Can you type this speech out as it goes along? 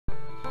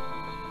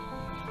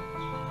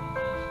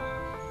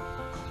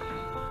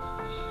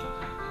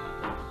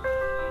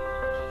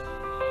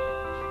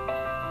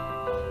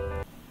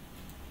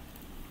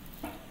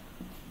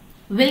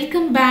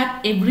Welcome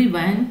back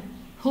everyone.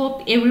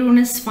 Hope everyone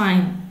is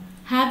fine.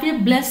 Have a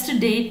blessed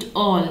day to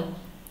all.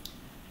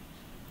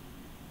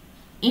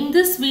 In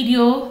this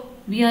video,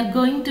 we are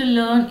going to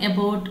learn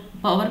about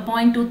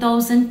PowerPoint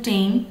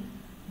 2010,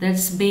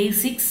 that's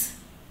Basics,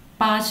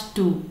 Part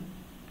 2.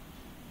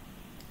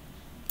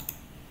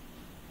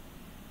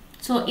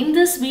 So in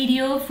this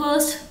video,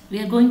 first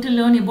we are going to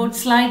learn about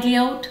slide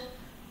layout,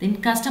 then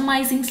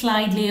customizing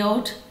slide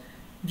layout,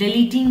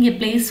 deleting a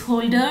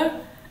placeholder,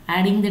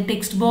 adding the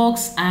text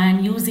box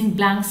and using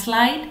blank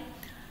slide,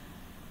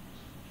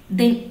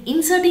 then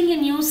inserting a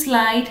new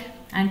slide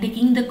and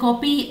taking the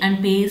copy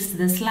and paste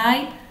the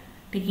slide,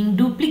 taking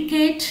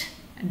duplicate,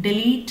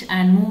 delete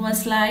and move a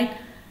slide,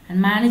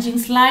 and managing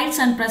slides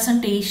and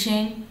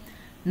presentation.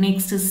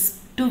 Next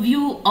is to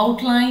view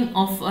outline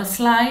of a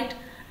slide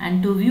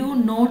and to view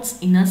notes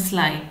in a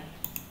slide.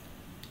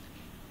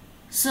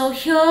 So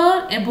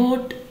here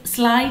about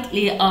slide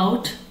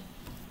layout.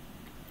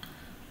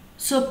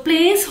 So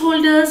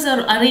placeholders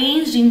are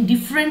arranged in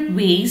different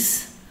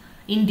ways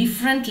in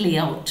different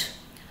layout.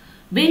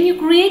 When you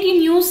create a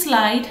new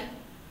slide,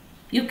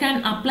 you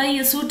can apply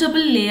a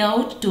suitable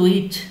layout to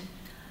it.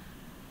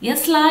 A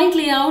slide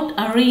layout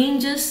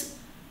arranges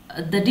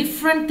the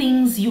different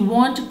things you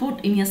want to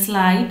put in a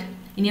slide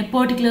in a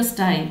particular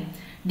style.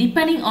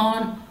 Depending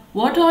on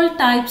what all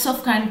types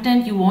of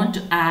content you want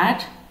to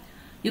add,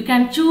 you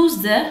can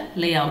choose the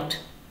layout.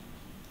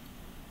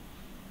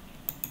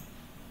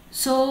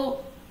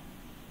 So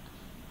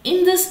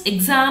in this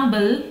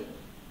example,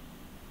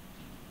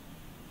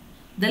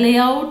 the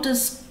layout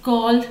is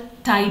called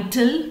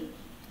title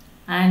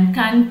and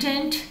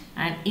content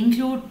and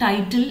include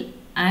title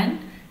and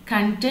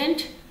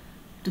content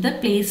to the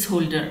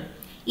placeholder.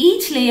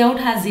 Each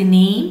layout has a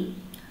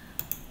name,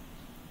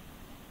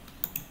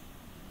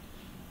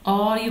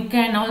 or you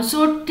can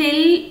also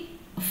tell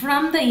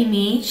from the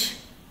image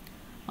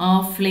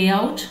of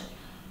layout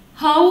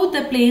how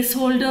the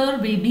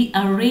placeholder will be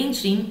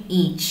arranged in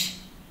each.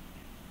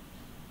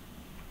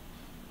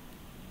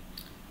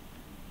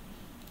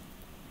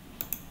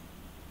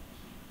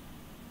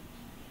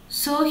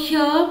 So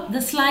here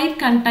the slide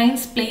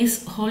contains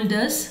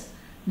placeholders.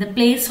 The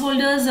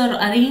placeholders are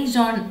arranged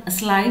on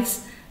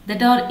slides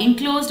that are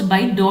enclosed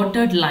by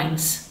dotted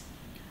lines.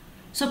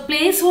 So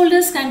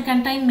placeholders can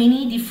contain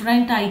many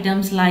different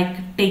items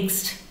like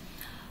text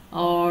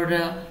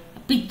or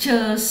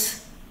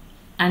pictures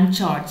and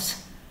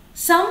charts.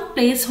 Some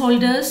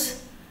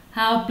placeholders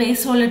have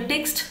placeholder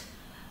text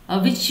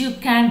which you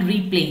can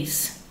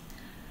replace.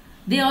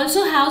 They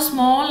also have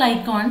small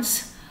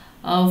icons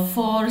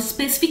for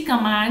specific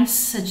commands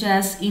such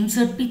as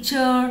insert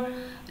picture,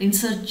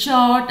 insert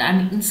chart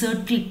and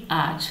insert clip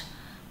art.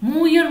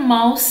 Move your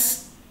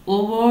mouse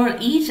over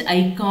each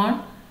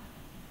icon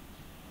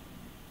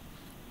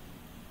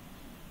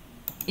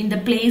in the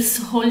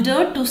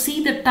placeholder to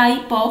see the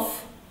type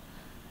of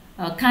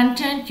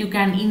content you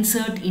can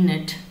insert in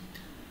it.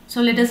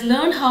 So let us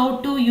learn how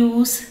to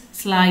use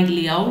slide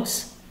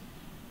layouts.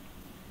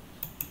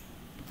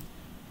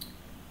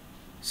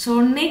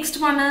 So next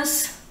one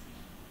is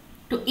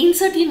to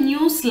insert a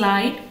new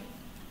slide.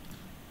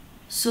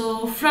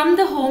 So from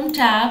the Home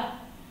tab,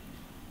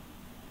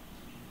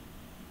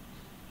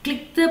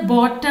 click the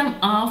bottom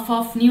half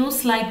of New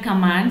Slide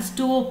commands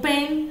to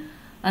open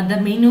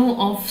the menu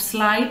of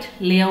Slide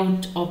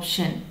Layout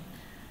option.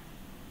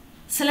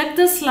 Select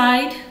the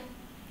slide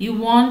you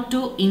want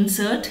to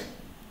insert.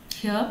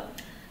 Here,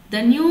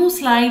 the new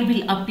slide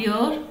will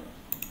appear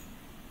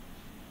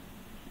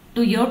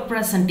to your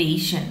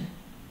presentation.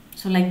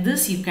 So like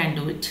this you can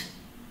do it.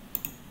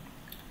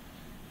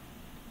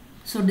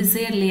 So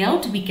desired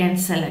layout we can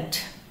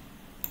select.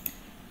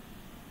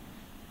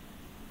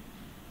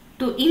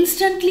 To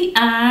instantly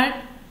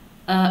add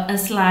a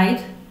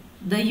slide,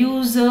 the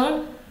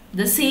user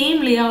the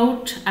same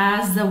layout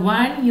as the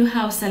one you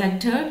have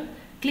selected,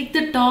 click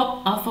the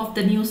top half of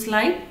the new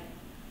slide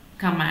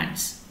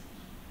commands.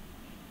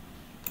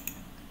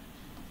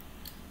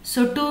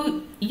 So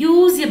to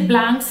use a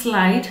blank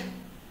slide,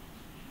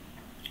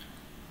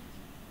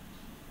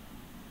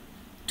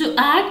 to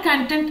add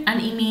content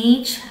and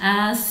image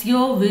as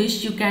your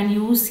wish, you can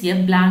use a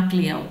blank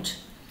layout.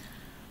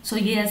 So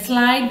a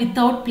slide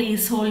without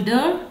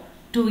placeholder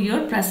to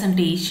your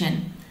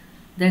presentation.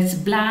 That's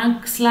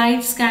blank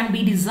slides can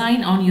be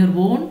designed on your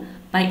own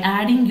by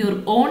adding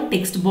your own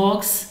text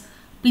box,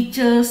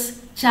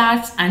 pictures,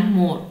 charts and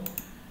more.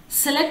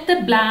 Select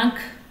the blank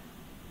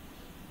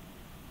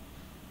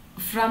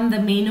from the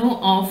menu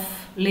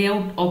of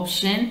layout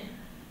option.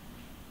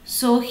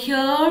 So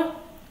here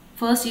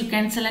first you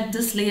can select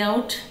this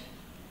layout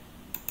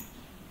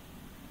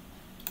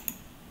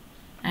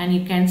and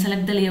you can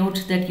select the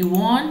layout that you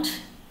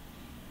want.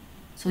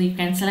 So you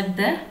can select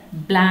the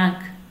blank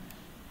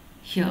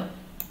here.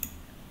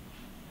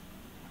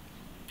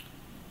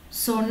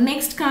 So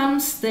next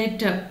comes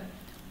that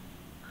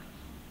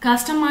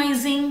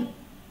customizing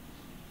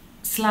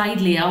slide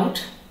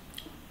layout.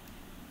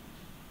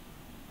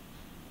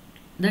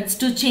 That's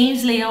to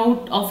change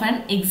layout of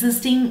an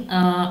existing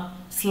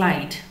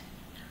slide.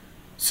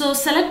 So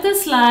select the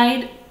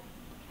slide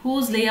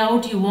whose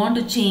layout you want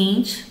to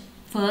change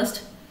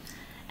first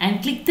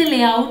and click the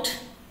layout.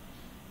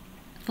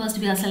 First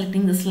we are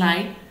selecting the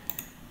slide,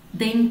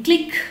 then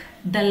click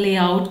the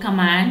layout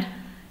command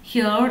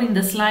here in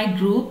the slide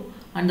group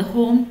on the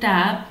home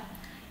tab.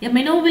 A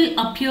menu will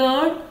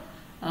appear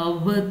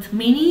with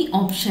many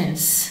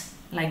options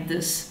like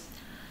this.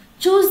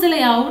 Choose the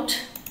layout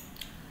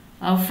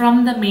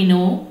from the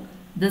menu.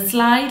 The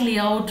slide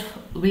layout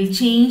will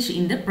change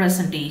in the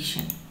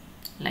presentation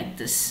like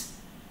this.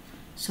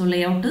 So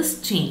layout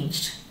is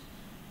changed.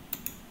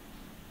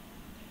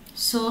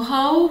 So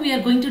how we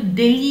are going to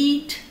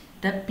delete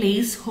the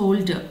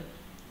placeholder?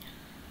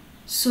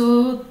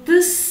 So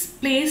this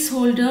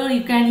placeholder,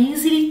 you can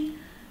easily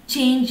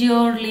change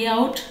your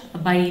layout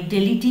by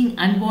deleting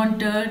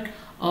unwanted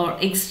or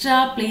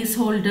extra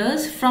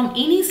placeholders from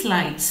any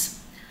slides.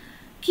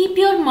 Keep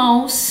your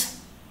mouse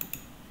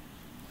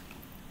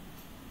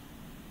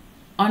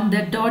on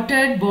the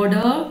dotted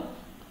border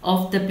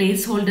of the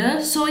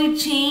placeholder so it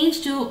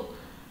changes to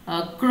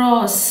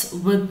cross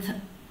with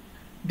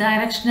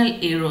directional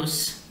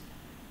arrows.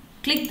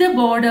 Click the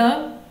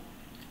border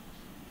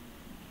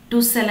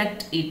to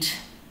select it.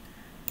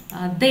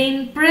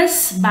 Then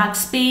press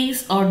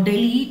backspace or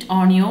delete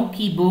on your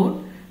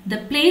keyboard. The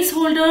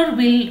placeholder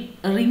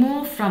will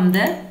remove from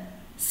the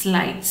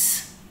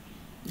slides.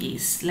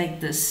 Yes,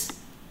 like this.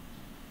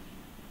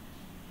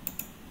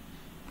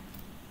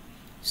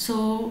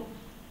 So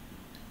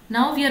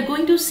now we are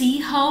going to see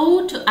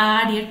how to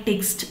add a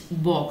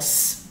text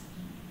box.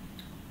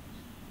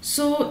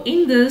 So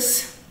in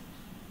this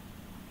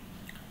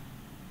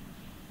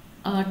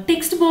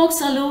text box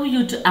allow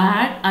you to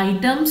add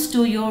items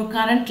to your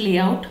current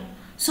layout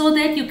so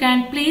that you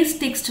can place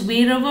text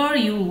wherever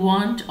you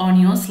want on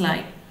your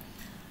slide.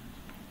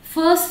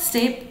 First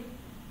step,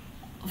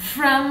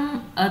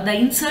 from the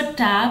insert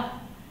tab,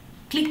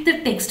 click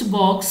the text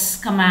box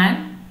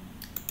command.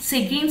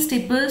 Second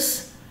step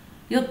is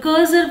your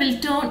cursor will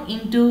turn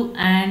into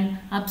an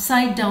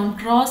upside down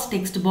cross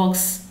text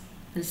box,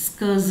 this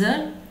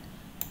cursor.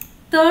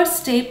 Third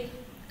step,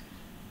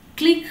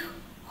 click,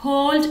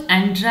 hold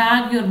and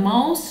drag your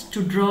mouse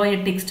to draw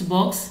a text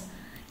box.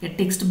 A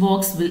text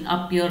box will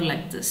appear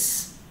like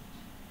this.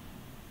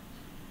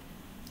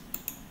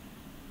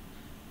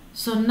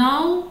 So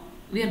now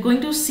we are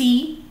going to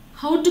see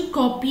how to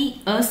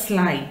copy a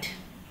slide.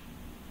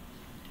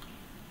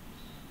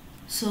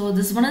 So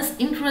this one is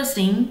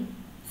interesting.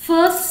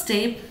 First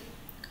step,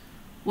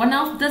 one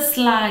of the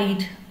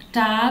slide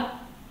tab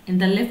in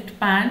the left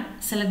pane,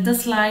 select the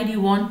slide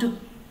you want to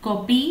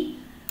copy.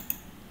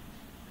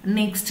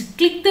 Next,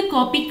 click the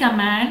copy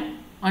command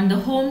on the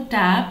home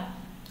tab.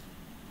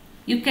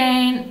 You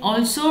can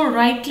also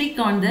right click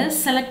on the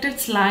selected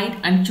slide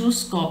and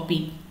choose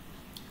copy.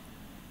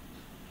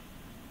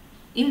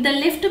 In the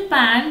left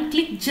pane,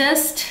 click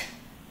just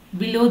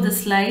below the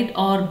slide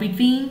or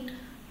between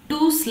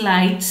two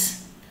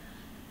slides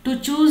to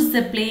choose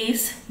the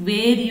place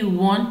where you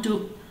want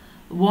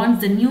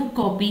the new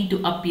copy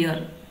to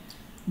appear.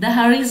 The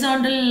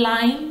horizontal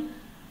line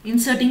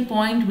inserting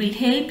point will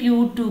help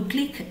you to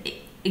click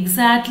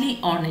exactly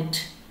on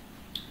it.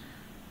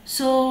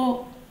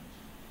 So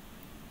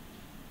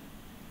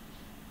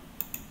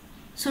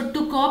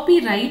to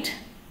copy, right,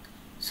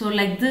 so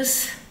like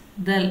this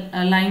the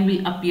line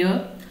will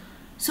appear.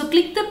 So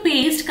click the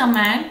paste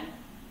command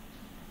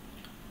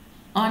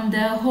on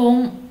the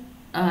home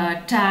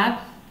tab.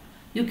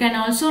 You can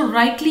also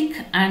right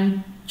click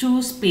and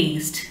choose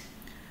paste.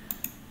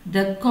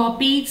 The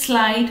copied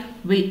slide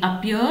will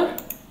appear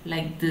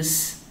like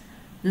this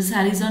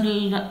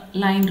horizontal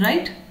line,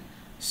 right?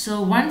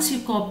 So once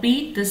you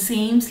copy, the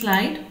same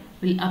slide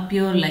will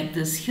appear like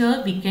this.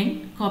 Here we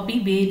can copy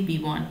where we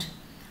want.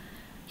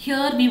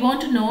 Here we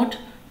want to note,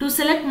 to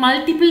select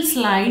multiple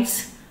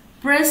slides,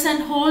 press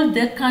and hold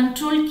the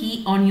Ctrl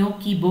key on your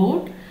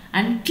keyboard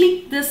and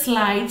click the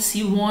slides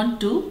you want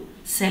to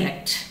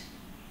select.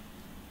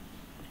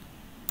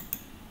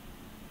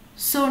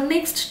 So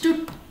next,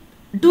 to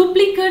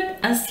duplicate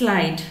a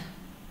slide,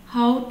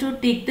 how to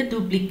take the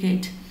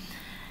duplicate.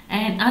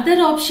 And other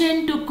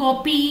option to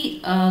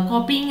copying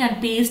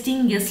and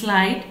pasting a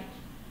slide.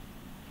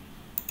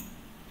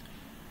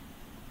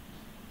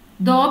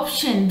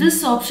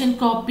 This option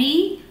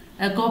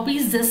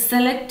copies the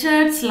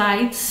selected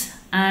slides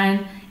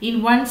and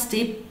in one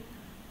step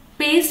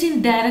paste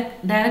in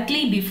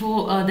directly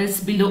before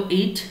this below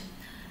it.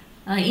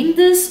 In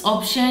this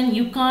option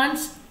you can't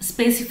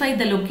specify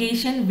the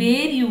location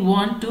where you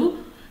want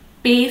to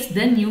paste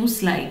the new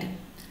slide.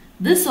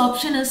 This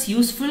option is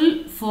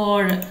useful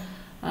for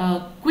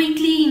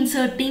quickly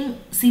inserting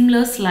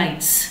similar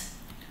slides.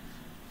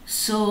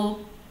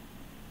 So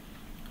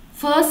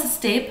first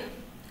step,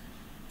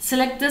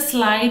 select the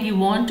slide you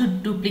want to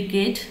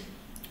duplicate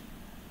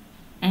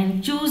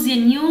and choose a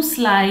new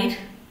slide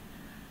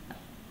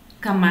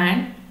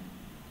command.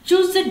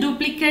 Choose the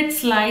duplicate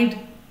slide,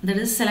 that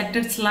is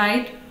selected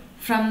slide,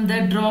 from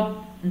the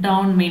drop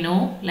down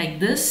menu like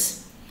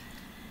this,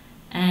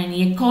 and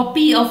a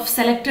copy of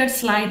selected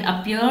slide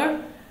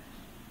appear.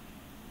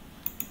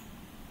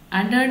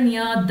 under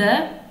near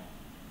the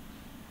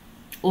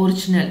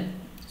original.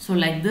 So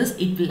like this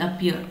it will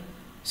appear.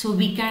 So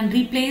we can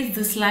replace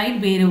the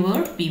slide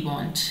wherever we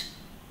want.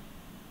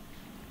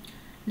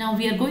 Now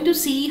we are going to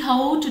see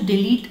how to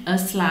delete a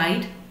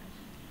slide.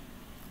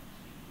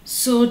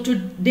 So to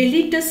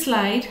delete a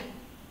slide,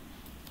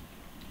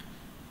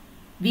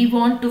 we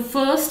want to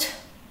first,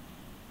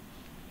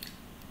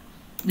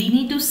 we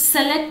need to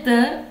select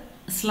the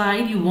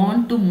slide you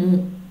want to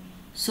move.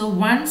 So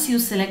once you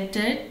select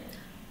it,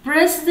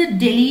 press the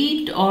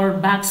delete or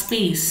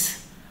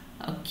backspace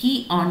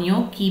key on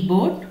your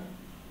keyboard.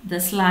 The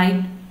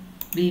slide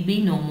will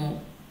be no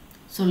more.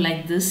 So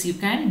like this you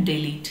can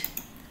delete.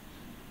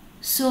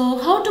 So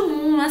how to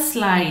move a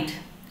slide?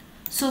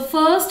 So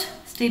first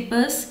step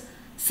is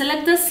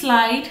select the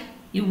slide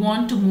you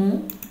want to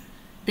move,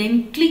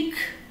 then click,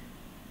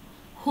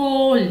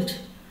 hold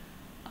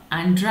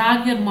and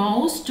drag your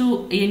mouse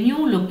to a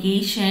new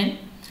location.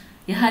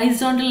 A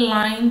horizontal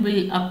line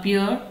will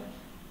appear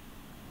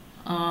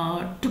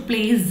to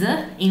place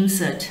the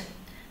insert.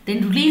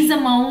 Then release the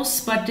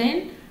mouse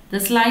button, the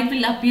slide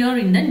will appear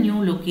in the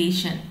new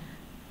location.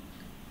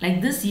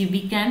 Like this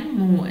we can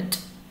move it.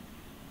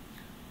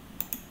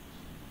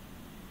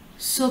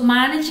 So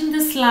managing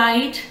the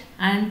slide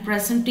and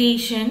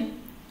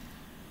presentation.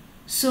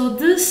 So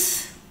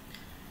this,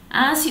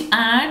 as you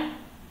add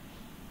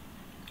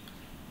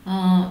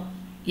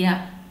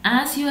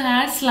as you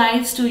add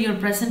slides to your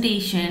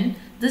presentation,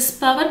 this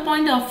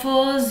PowerPoint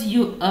offers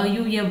you a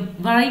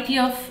variety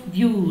of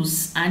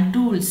views and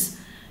tools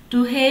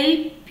to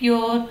help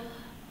you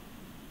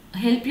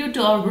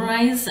to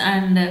organize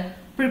and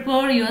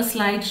prepare your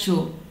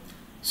slideshow.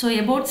 So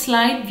about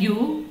slide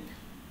view,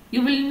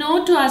 you will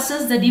know to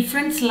access the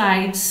different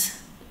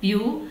slides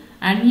view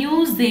and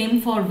use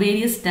them for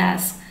various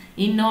tasks.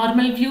 In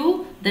normal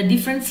view, the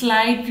different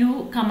slide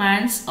view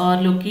commands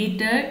are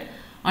located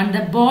on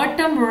the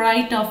bottom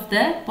right of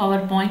the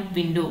PowerPoint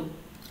window.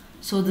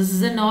 So this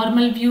is a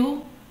normal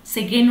view.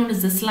 Second one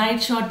is the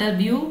slide sorter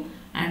view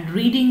and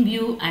reading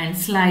view and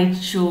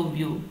slideshow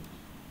view.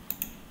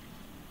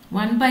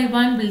 One by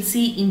one we'll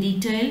see in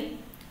detail.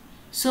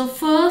 So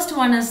first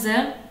one is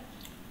the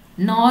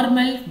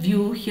normal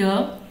view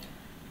here.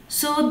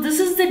 So this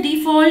is the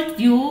default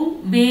view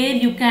where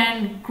you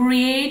can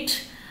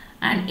create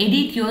and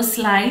edit your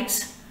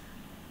slides.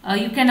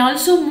 You can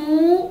also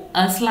move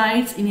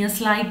slides in your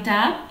slide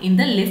tab in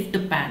the left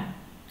pane.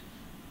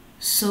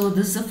 So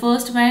this is the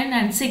first one,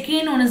 and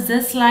second one is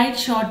the slide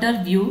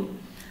sorter view.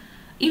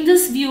 In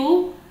this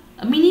view,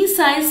 mini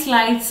size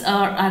slides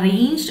are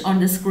arranged on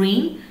the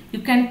screen. You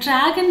can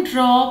drag and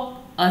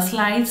drop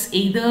slides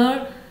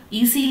either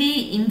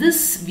easily in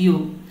this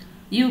view.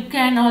 You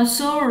can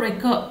also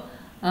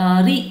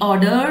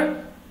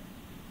reorder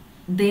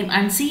them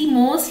and see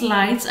more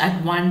slides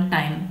at one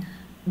time.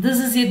 This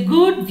is a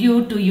good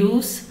view to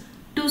use.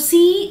 To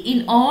see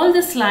in all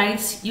the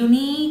slides you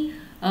need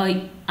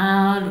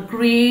are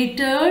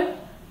created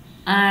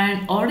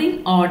and or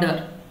in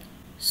order.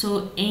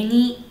 So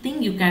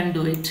anything you can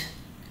do it.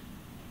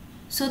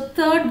 So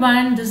third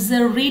one, this is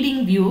a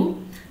reading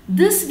view.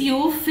 This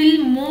view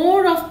fill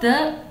more of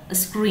the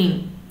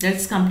screen,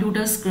 that's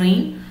computer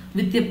screen,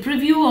 with a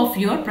preview of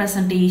your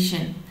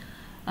presentation.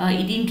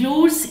 It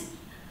includes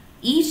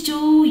each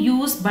to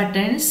use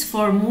buttons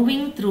for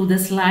moving through the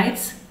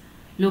slides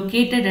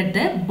located at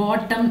the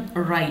bottom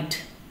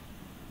right.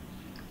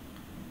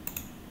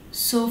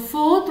 So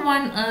fourth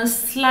one is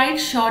slide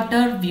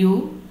sorter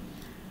view.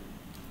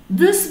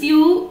 This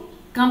view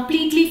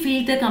completely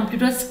fills the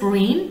computer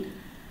screen,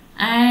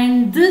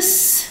 and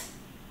this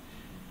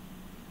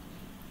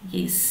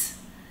is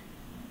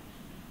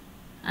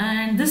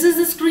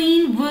the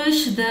screen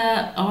which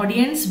the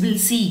audience will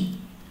see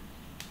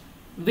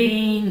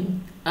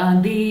when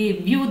they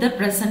view the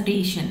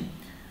presentation.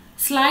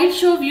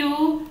 Slideshow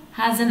view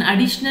has an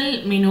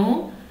additional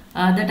menu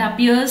that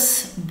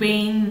appears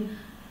when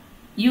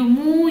you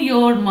move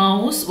your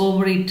mouse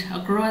over it,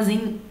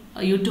 causing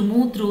you to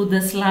move through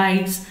the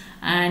slides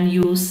and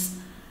you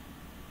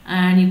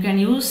can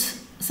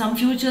use some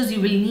features you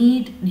will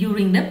need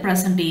during the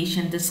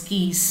presentation. The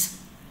keys,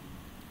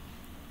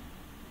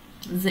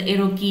 the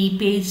arrow key,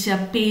 page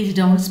up, page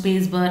down,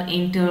 spacebar,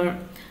 enter,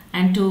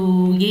 and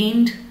to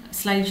end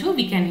slideshow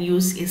we can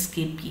use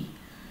escape key.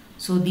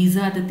 So these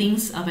are the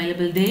things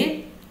available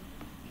there.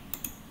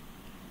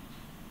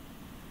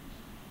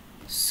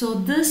 So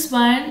this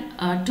one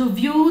to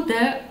view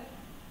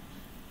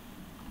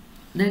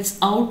that's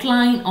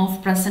outline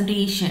of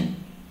presentation.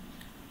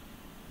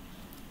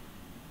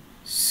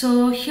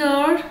 So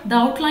here the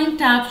outline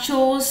tab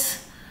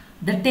shows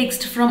the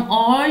text from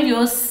all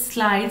your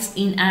slides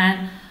in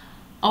an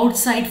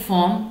outside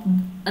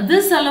form.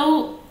 This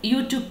allows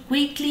you to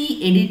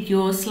quickly edit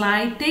your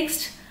slide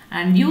text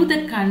and view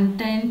the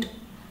content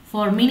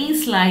for mini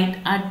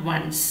slide at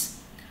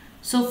once.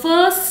 So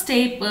first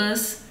step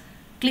is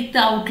click the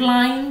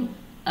outline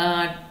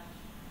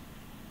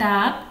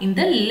tab in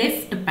the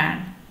left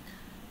pane.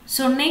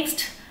 So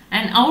next,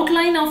 an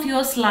outline of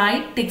your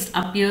slide text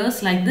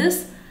appears like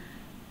this.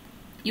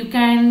 you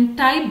can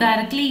type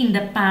directly in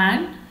the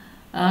pan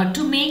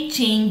to make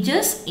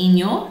changes in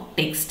your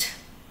text.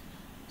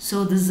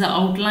 So this is the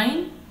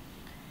outline,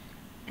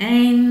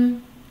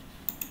 and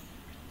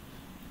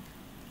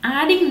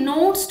adding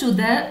notes to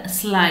the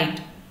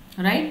slide,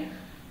 right?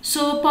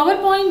 So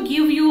PowerPoint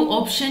give you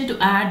option to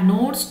add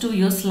notes to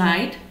your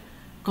slide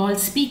called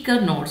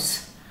speaker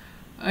notes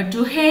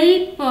to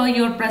help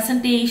your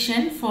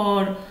presentation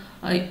for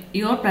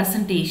your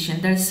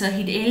presentation. That's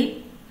it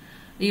help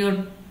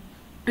your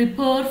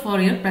prepare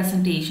for your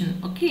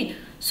presentation. Okay,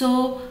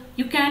 so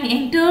you can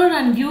enter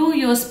and view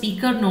your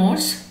speaker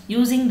notes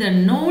using the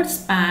notes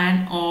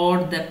pan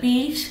or the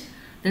page,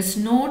 this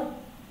note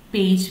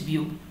page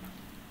view.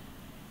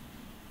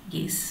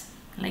 Yes,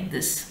 like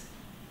this.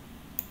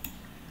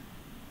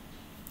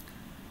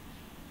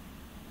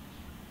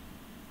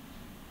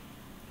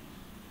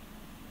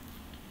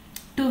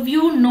 To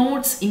view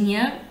notes in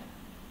your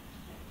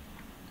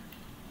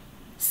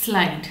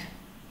slide,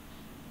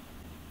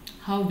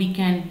 how we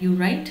can view,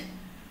 right?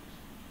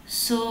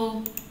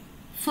 So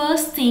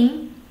first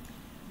thing,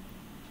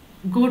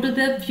 go to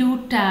the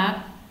view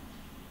tab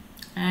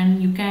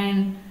and you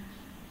can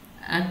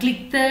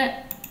click the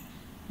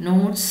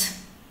notes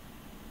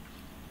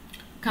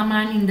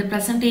command in the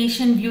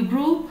presentation view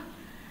group,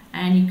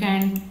 and you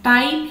can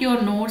type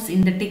your notes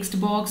in the text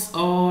box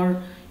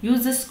or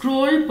use the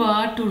scroll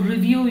bar to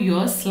review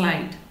your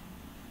slide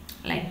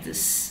like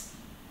this.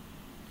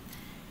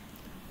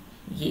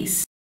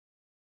 Yes.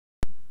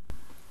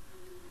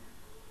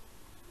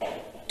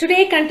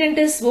 Today content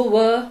is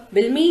over.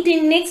 We'll meet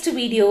in next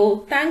video.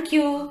 Thank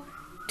you.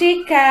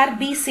 Take care.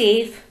 Be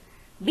safe.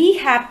 Be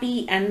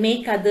happy and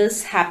make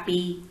others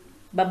happy.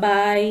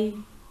 Bye-bye.